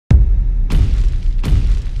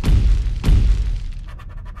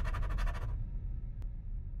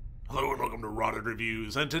Rotted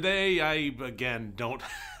Reviews, and today I, again, don't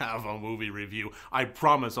have a movie review. I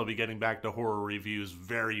promise I'll be getting back to horror reviews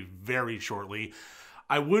very, very shortly.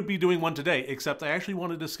 I would be doing one today, except I actually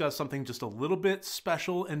want to discuss something just a little bit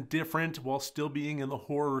special and different while still being in the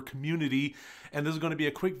horror community. And this is going to be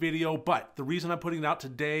a quick video, but the reason I'm putting it out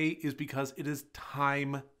today is because it is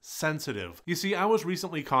time sensitive. You see, I was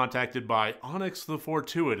recently contacted by Onyx The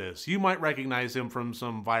Fortuitous. You might recognize him from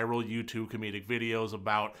some viral YouTube comedic videos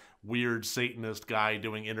about weird Satanist guy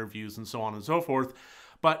doing interviews and so on and so forth.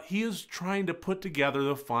 But he is trying to put together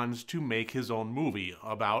the funds to make his own movie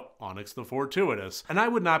about Onyx the Fortuitous. And I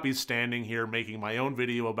would not be standing here making my own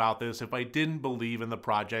video about this if I didn't believe in the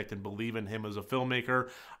project and believe in him as a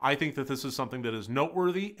filmmaker. I think that this is something that is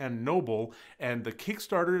noteworthy and noble, and the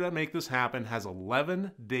Kickstarter to make this happen has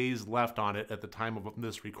 11 days left on it at the time of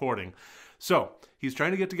this recording. So he's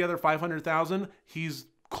trying to get together $500,000. He's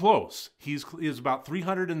close. He's about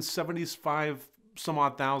 $375 some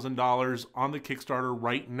odd $1,000 on the Kickstarter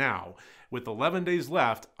right now. With 11 days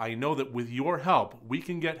left, I know that with your help, we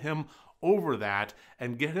can get him over that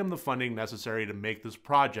and get him the funding necessary to make this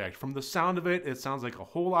project. From the sound of it, it sounds like a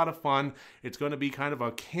whole lot of fun. It's going to be kind of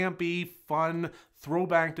a campy, fun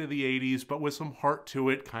throwback to the 80s, but with some heart to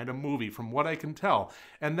it kind of movie, from what I can tell.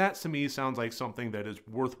 And that to me sounds like something that is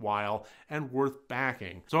worthwhile and worth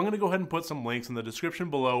backing. So I'm going to go ahead and put some links in the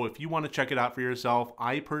description below if you want to check it out for yourself.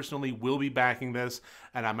 I personally will be backing this,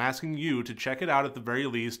 and I'm asking you to check it out at the very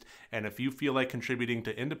least. And if you feel like contributing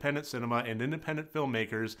to independent cinema and independent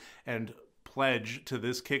filmmakers and pledge to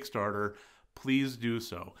this Kickstarter, please do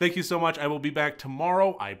so. Thank you so much. I will be back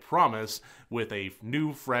tomorrow, I promise, with a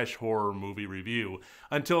new, fresh horror movie review.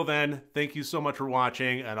 Until then, thank you so much for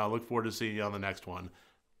watching, and I look forward to seeing you on the next one.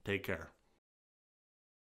 Take care.